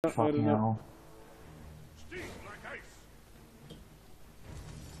Fucking hell.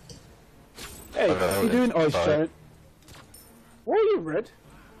 Hey, you doing ice giant? Why are you red?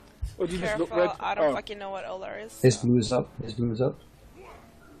 Or do you just look red? I don't fucking know what Olar is. His blue is up. His blue is up.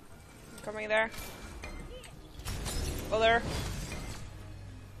 Coming there. Olar.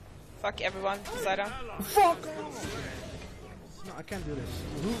 Fuck everyone. Side down. Fuck! No, I can't do this.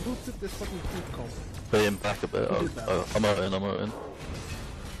 Who took this fucking food call? Pay him back a bit. I'm out in.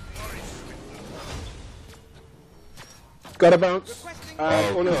 Gotta bounce. I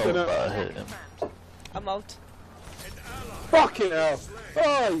hit him. I'm out. Fucking hell!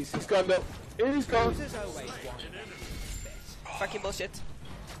 Oh, he's gone up. He's gone. Fucking bullshit.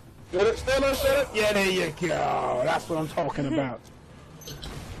 Get it, stand up. Yeah, there you go. That's what I'm talking about.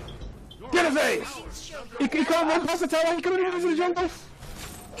 Get his face! He can't run past the tower. He can't run into the jungle.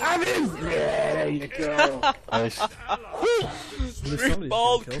 Have him! Yeah, there you go. Nice. Street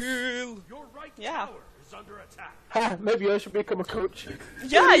ball kill. Yeah. Ha, maybe I should become a coach.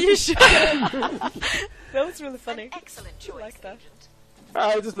 Yeah, you should. That was really funny. Excellent choice. I like that.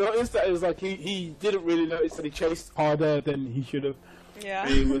 I just noticed that it was like he didn't really notice that he chased harder than he should have. Yeah.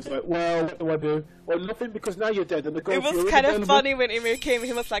 He was like, well, what do I do? Well, nothing, because now you're dead. And the It was kind of funny when Emir came.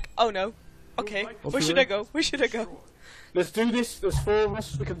 He was like, "Oh no, okay, where should I go? Where should I go?" Let's do this. There's 4 of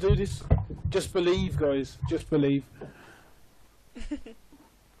us. We can do this. Just believe, guys. Just believe.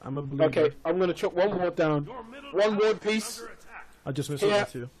 I'm a believer. Okay, I'm gonna chuck one more down. One more piece. I just missed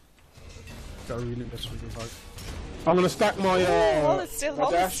that too. Got really missed really hard. I'm gonna stack my hold it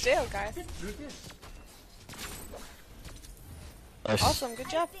still, guys. Nice. Awesome, good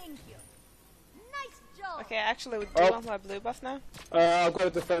job. Nice job. Okay, actually, we do want my blue buff now. I've got to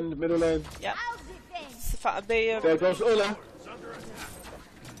defend the middle lane. Yep. There goes Ola.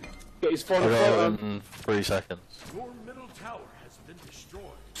 Get his final I got in 3 seconds. Your middle tower has been destroyed.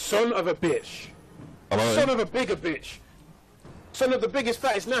 Son of a bitch. Son of a bigger bitch. Son of the biggest,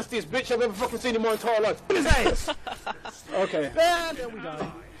 fattest, nastiest bitch I've ever fucking seen in my entire life. In his ass! Okay. And then we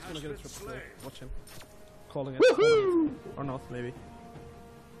die. He's gonna get a triple kill. Watch him. Calling it. Or not, maybe.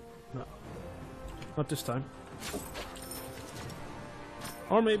 No. Not this time.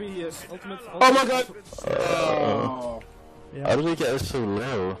 Or maybe he has ultimate. Oh my god! Oh. Yeah. How did he get us so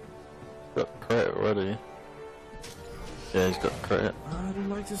low? Got crit already. Yeah, he's got crit. I don't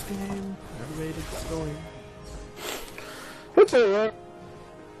like this game. The way it's going. It's alright.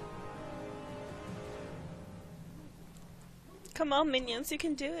 Come on, minions, you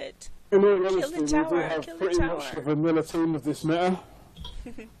can do it. In all Kill honesty, the we do tower, have kill the pretty tower. much a vanilla team of this meta.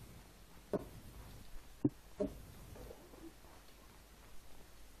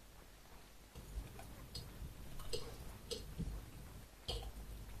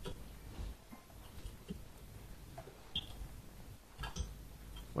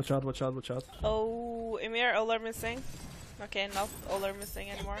 Watch out, watch out, watch out. Oh, Emir, Olar missing. Okay, not Olar missing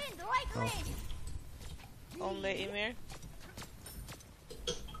anymore. Oh. Only Emir.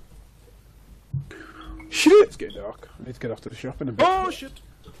 Shit! It's getting dark. I need to get off to the shop in a bit. Oh shit!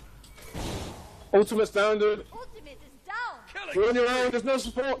 Ultimate's down, dude. Ultimate is down. You're on your own, there's no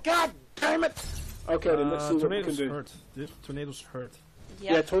support. God damn it! Okay, then let's see what we can do. Hurt. Tornadoes hurt.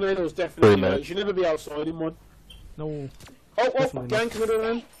 Yep. Yeah, tornadoes definitely. You should never be outside in one. No. Oh, gang coming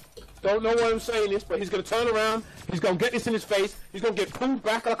around. Don't know why I'm saying this, but he's going to turn around, he's going to get this in his face, he's going to get pulled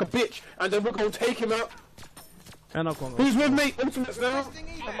back like a bitch, and then we're going to take him out. And I'm going. Who's with me? Ultimates now.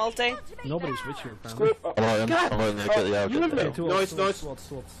 The multi. Nobody's with you, apparently. I'm going to get the out. You with me? Nice.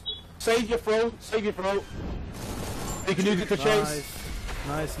 Save your throw, You can use it to chase.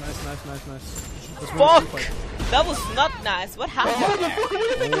 Nice. Fuck! That was not nice. What happened there?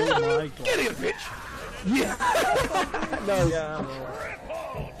 Oh my god. Get here, bitch! Yeah! No. Yeah,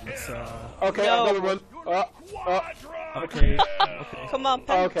 it's, okay, No. I'm gonna run. okay. Come on,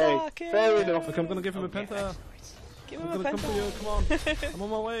 Penta. Okay, fair enough. Look, I'm gonna give him a penta. Give him I'm a gonna come for you, Penta. come on. I'm on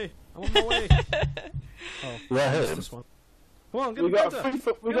my way. Oh, Yeah, hit missed him. this one. Come on, get We a got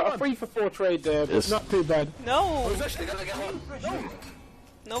penta. we got a 3 for 4 trade there, but it's not too bad. No! He's actually going to get one.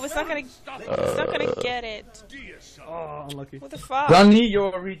 No, it's not gonna. It's not gonna get it. Oh, unlucky. What the fuck? Gunny, you're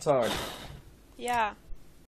a retard. Yeah.